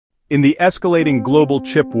In the escalating global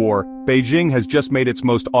chip war, Beijing has just made its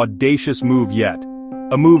most audacious move yet.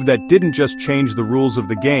 A move that didn't just change the rules of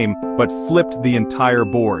the game, but flipped the entire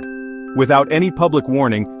board. Without any public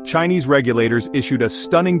warning, Chinese regulators issued a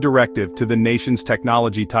stunning directive to the nation's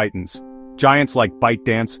technology titans. Giants like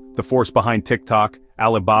ByteDance, the force behind TikTok,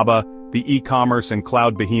 Alibaba, the e-commerce and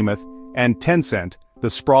cloud behemoth, and Tencent, the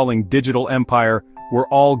sprawling digital empire, were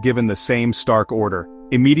all given the same stark order.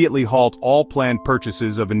 Immediately halt all planned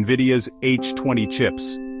purchases of Nvidia's H20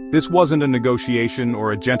 chips. This wasn't a negotiation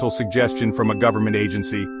or a gentle suggestion from a government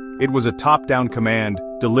agency. It was a top-down command,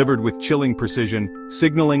 delivered with chilling precision,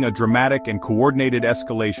 signaling a dramatic and coordinated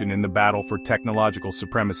escalation in the battle for technological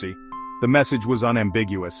supremacy. The message was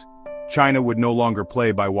unambiguous. China would no longer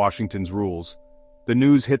play by Washington's rules. The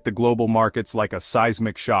news hit the global markets like a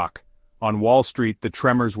seismic shock. On Wall Street, the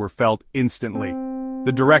tremors were felt instantly.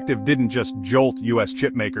 The directive didn't just jolt US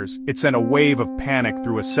chipmakers, it sent a wave of panic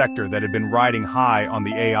through a sector that had been riding high on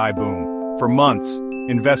the AI boom. For months,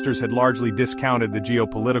 investors had largely discounted the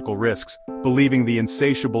geopolitical risks, believing the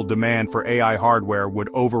insatiable demand for AI hardware would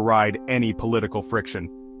override any political friction.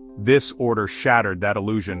 This order shattered that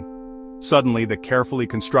illusion. Suddenly, the carefully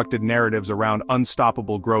constructed narratives around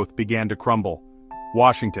unstoppable growth began to crumble.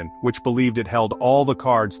 Washington, which believed it held all the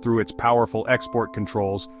cards through its powerful export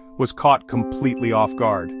controls, was caught completely off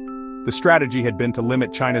guard. The strategy had been to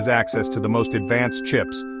limit China's access to the most advanced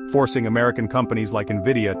chips, forcing American companies like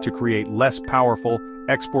Nvidia to create less powerful,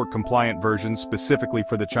 export-compliant versions specifically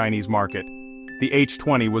for the Chinese market. The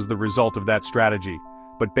H20 was the result of that strategy,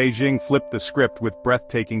 but Beijing flipped the script with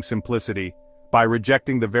breathtaking simplicity. By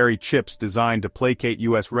rejecting the very chips designed to placate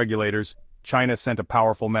US regulators, China sent a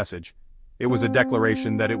powerful message. It was a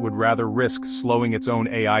declaration that it would rather risk slowing its own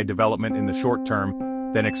AI development in the short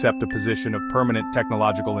term than accept a position of permanent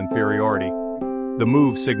technological inferiority. The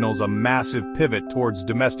move signals a massive pivot towards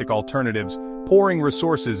domestic alternatives, pouring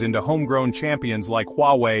resources into homegrown champions like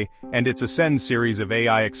Huawei and its Ascend series of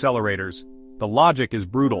AI accelerators. The logic is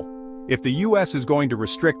brutal. If the US is going to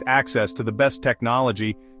restrict access to the best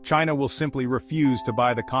technology, China will simply refuse to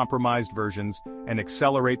buy the compromised versions and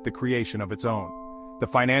accelerate the creation of its own. The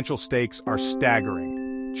financial stakes are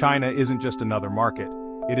staggering. China isn't just another market.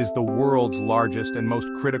 It is the world's largest and most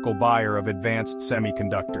critical buyer of advanced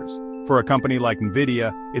semiconductors. For a company like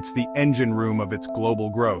Nvidia, it's the engine room of its global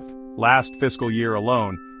growth. Last fiscal year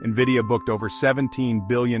alone, Nvidia booked over $17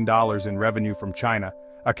 billion in revenue from China,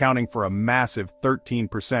 accounting for a massive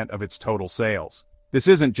 13% of its total sales. This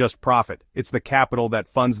isn't just profit, it's the capital that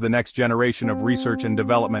funds the next generation of research and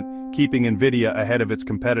development, keeping Nvidia ahead of its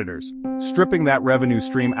competitors. Stripping that revenue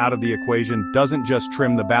stream out of the equation doesn't just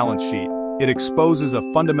trim the balance sheet, it exposes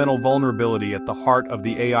a fundamental vulnerability at the heart of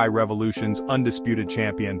the AI revolution's undisputed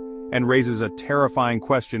champion, and raises a terrifying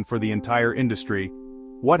question for the entire industry.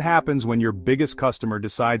 What happens when your biggest customer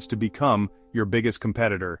decides to become your biggest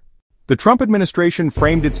competitor? The Trump administration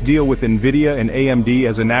framed its deal with Nvidia and AMD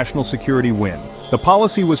as a national security win. The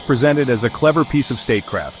policy was presented as a clever piece of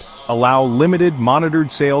statecraft: allow limited, monitored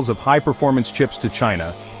sales of high-performance chips to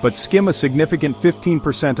China, but skim a significant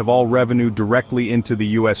 15% of all revenue directly into the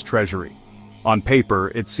US Treasury. On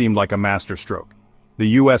paper, it seemed like a masterstroke. The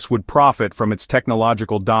US would profit from its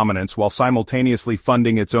technological dominance while simultaneously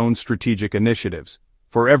funding its own strategic initiatives.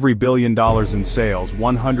 For every $1 billion in sales,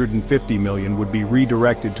 $150 million would be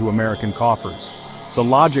redirected to American coffers. The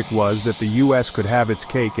logic was that the US could have its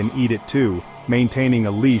cake and eat it too, maintaining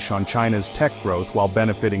a leash on China's tech growth while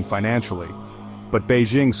benefiting financially. But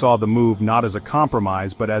Beijing saw the move not as a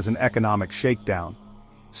compromise but as an economic shakedown.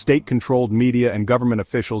 State-controlled media and government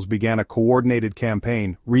officials began a coordinated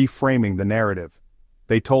campaign, reframing the narrative.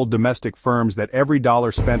 They told domestic firms that every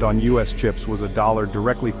dollar spent on US chips was a dollar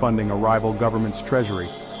directly funding a rival government's treasury,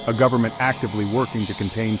 a government actively working to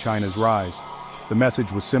contain China's rise. The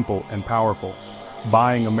message was simple and powerful.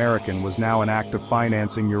 Buying American was now an act of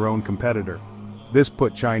financing your own competitor. This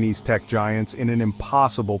put Chinese tech giants in an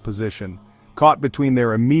impossible position, caught between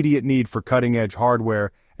their immediate need for cutting-edge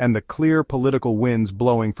hardware and the clear political winds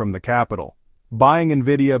blowing from the capital. Buying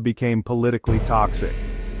Nvidia became politically toxic.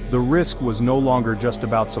 The risk was no longer just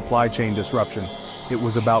about supply chain disruption, it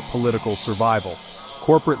was about political survival.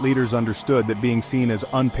 Corporate leaders understood that being seen as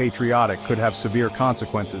unpatriotic could have severe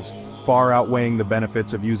consequences, far outweighing the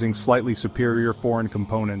benefits of using slightly superior foreign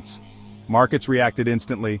components. Markets reacted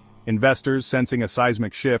instantly. Investors, sensing a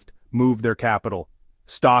seismic shift, moved their capital.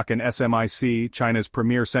 Stock in SMIC, China's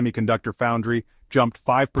premier semiconductor foundry, jumped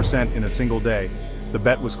 5% in a single day. The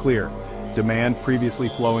bet was clear. Demand previously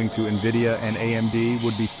flowing to Nvidia and AMD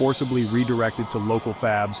would be forcibly redirected to local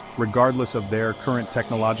fabs, regardless of their current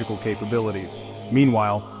technological capabilities.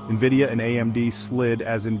 Meanwhile, Nvidia and AMD slid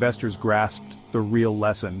as investors grasped the real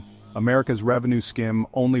lesson. America's revenue skim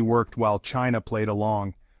only worked while China played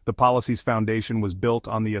along. The policy's foundation was built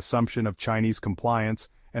on the assumption of Chinese compliance,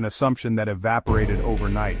 an assumption that evaporated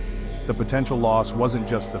overnight. The potential loss wasn't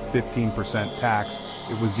just the 15% tax,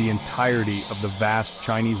 it was the entirety of the vast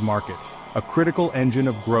Chinese market, a critical engine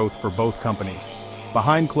of growth for both companies.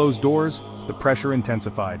 Behind closed doors, the pressure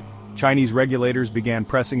intensified. Chinese regulators began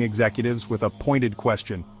pressing executives with a pointed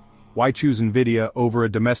question. Why choose Nvidia over a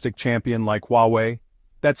domestic champion like Huawei?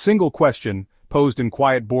 That single question, posed in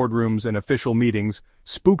quiet boardrooms and official meetings,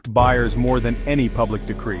 spooked buyers more than any public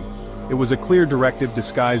decree. It was a clear directive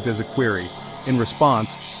disguised as a query. In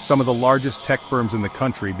response, some of the largest tech firms in the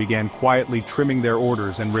country began quietly trimming their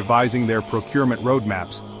orders and revising their procurement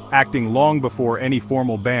roadmaps, acting long before any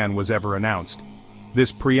formal ban was ever announced.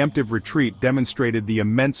 This preemptive retreat demonstrated the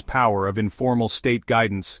immense power of informal state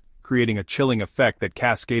guidance, creating a chilling effect that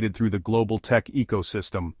cascaded through the global tech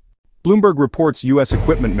ecosystem. Bloomberg reports U.S.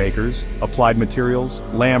 equipment makers, Applied Materials,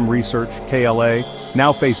 Lam Research, KLA,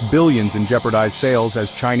 now face billions in jeopardized sales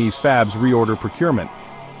as Chinese fabs reorder procurement.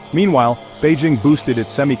 Meanwhile, Beijing boosted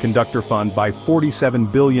its semiconductor fund by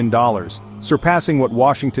 $47 billion, surpassing what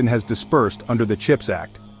Washington has dispersed under the CHIPS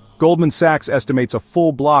Act. Goldman Sachs estimates a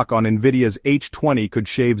full block on Nvidia's H20 could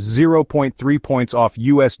shave 0.3 points off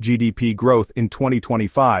U.S. GDP growth in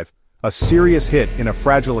 2025, a serious hit in a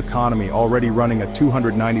fragile economy already running a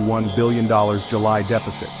 $291 billion July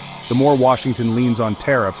deficit. The more Washington leans on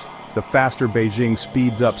tariffs, the faster Beijing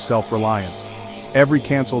speeds up self-reliance. Every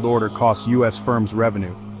canceled order costs U.S. firms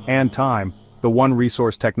revenue, and time, the one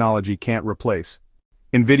resource technology can't replace.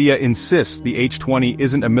 Nvidia insists the H20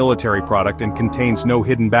 isn't a military product and contains no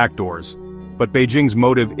hidden backdoors. But Beijing's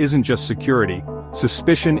motive isn't just security,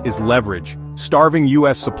 suspicion is leverage, starving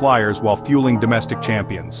U.S. suppliers while fueling domestic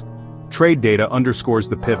champions. Trade data underscores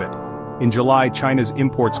the pivot. In July, China's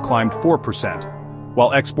imports climbed 4%,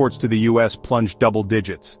 while exports to the U.S. plunged double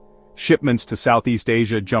digits. Shipments to Southeast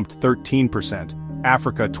Asia jumped 13%,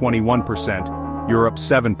 Africa 21%, Europe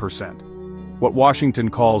 7%. What Washington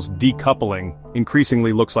calls decoupling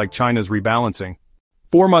increasingly looks like China's rebalancing.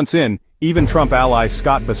 4 months in, even Trump ally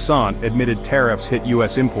Scott Bessent admitted tariffs hit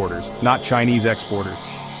U.S. importers, not Chinese exporters.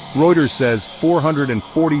 Reuters says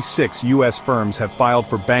 446 U.S. firms have filed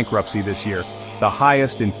for bankruptcy this year, the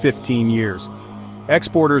highest in 15 years.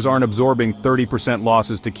 Exporters aren't absorbing 30%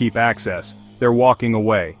 losses to keep access, they're walking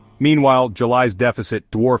away. Meanwhile, July's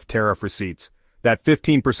deficit dwarfed tariff receipts. That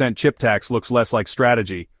 15% chip tax looks less like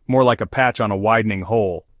strategy, more like a patch on a widening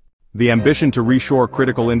hole. The ambition to reshore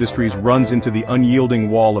critical industries runs into the unyielding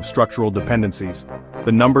wall of structural dependencies.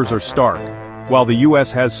 The numbers are stark. While the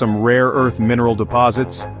U.S. has some rare earth mineral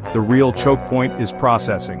deposits, the real choke point is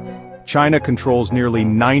processing. China controls nearly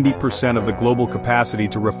 90% of the global capacity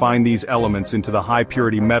to refine these elements into the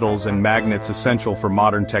high-purity metals and magnets essential for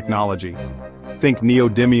modern technology. Think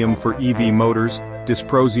neodymium for EV motors,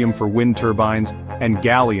 dysprosium for wind turbines, and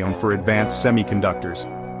gallium for advanced semiconductors.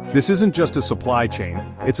 This isn't just a supply chain,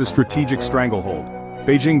 it's a strategic stranglehold.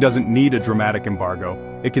 Beijing doesn't need a dramatic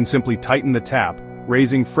embargo, it can simply tighten the tap,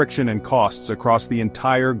 raising friction and costs across the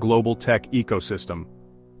entire global tech ecosystem.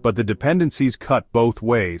 But the dependencies cut both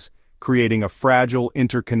ways, creating a fragile,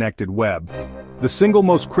 interconnected web. The single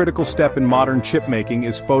most critical step in modern chipmaking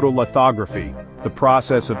is photolithography, the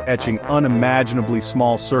process of etching unimaginably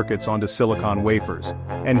small circuits onto silicon wafers.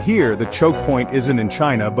 And here, the choke point isn't in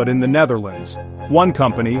China but in the Netherlands. One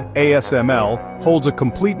company, ASML, holds a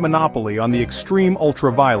complete monopoly on the extreme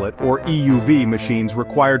ultraviolet or EUV machines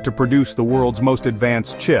required to produce the world's most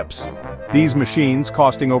advanced chips. These machines,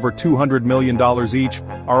 costing over $200 million each,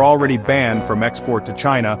 are already banned from export to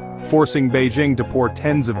China, forcing Beijing to pour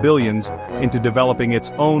tens of billions into developing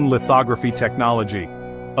its own lithography technology.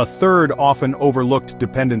 A third often overlooked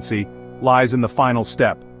dependency lies in the final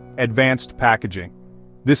step, advanced packaging.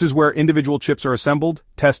 This is where individual chips are assembled,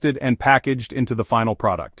 tested, and packaged into the final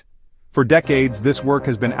product. For decades, this work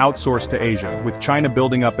has been outsourced to Asia, with China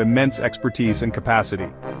building up immense expertise and capacity.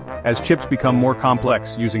 As chips become more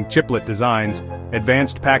complex using chiplet designs,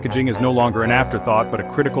 advanced packaging is no longer an afterthought but a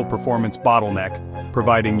critical performance bottleneck,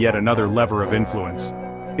 providing yet another lever of influence.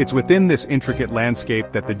 It's within this intricate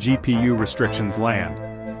landscape that the GPU restrictions land.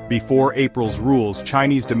 Before April's rules,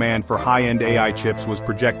 Chinese demand for high-end AI chips was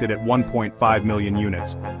projected at 1.5 million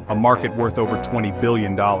units, a market worth over $20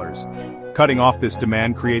 billion. Cutting off this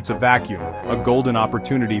demand creates a vacuum, a golden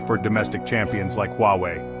opportunity for domestic champions like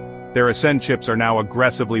Huawei. Their Ascend chips are now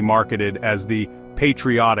aggressively marketed as the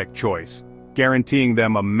patriotic choice, guaranteeing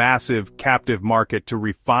them a massive, captive market to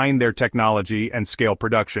refine their technology and scale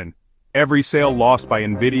production. Every sale lost by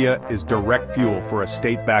Nvidia is direct fuel for a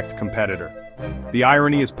state-backed competitor. The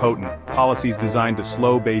irony is potent. Policies designed to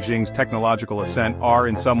slow Beijing's technological ascent are,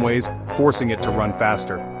 in some ways, forcing it to run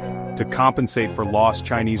faster. To compensate for lost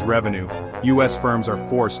Chinese revenue, US firms are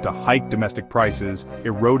forced to hike domestic prices,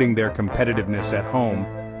 eroding their competitiveness at home.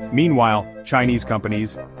 Meanwhile, Chinese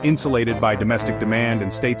companies, insulated by domestic demand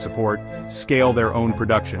and state support, scale their own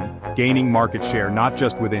production, gaining market share not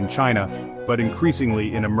just within China, but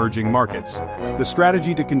increasingly in emerging markets. The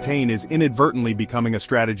strategy to contain is inadvertently becoming a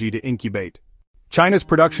strategy to incubate. China's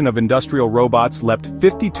production of industrial robots leapt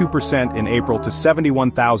 52% in April to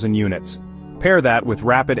 71,000 units. Pair that with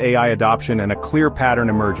rapid AI adoption and a clear pattern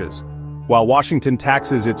emerges. While Washington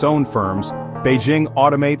taxes its own firms, Beijing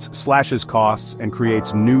automates, slashes costs, and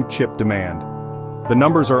creates new chip demand. The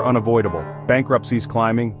numbers are unavoidable: bankruptcies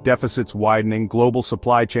climbing, deficits widening, global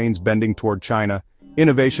supply chains bending toward China.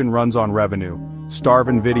 Innovation runs on revenue. Starve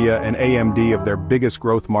Nvidia and AMD of their biggest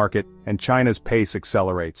growth market, and China's pace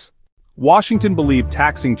accelerates. Washington believed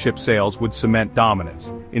taxing chip sales would cement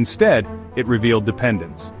dominance. Instead, it revealed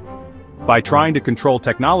dependence. By trying to control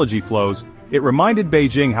technology flows, it reminded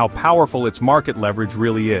Beijing how powerful its market leverage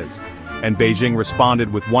really is. And Beijing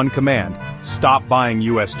responded with one command: stop buying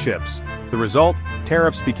US chips. The result?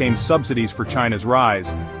 Tariffs became subsidies for China's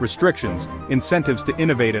rise, restrictions, incentives to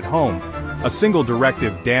innovate at home. A single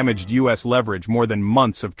directive damaged US leverage more than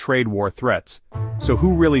months of trade war threats. So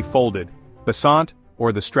who really folded? Basant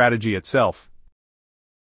or the strategy itself?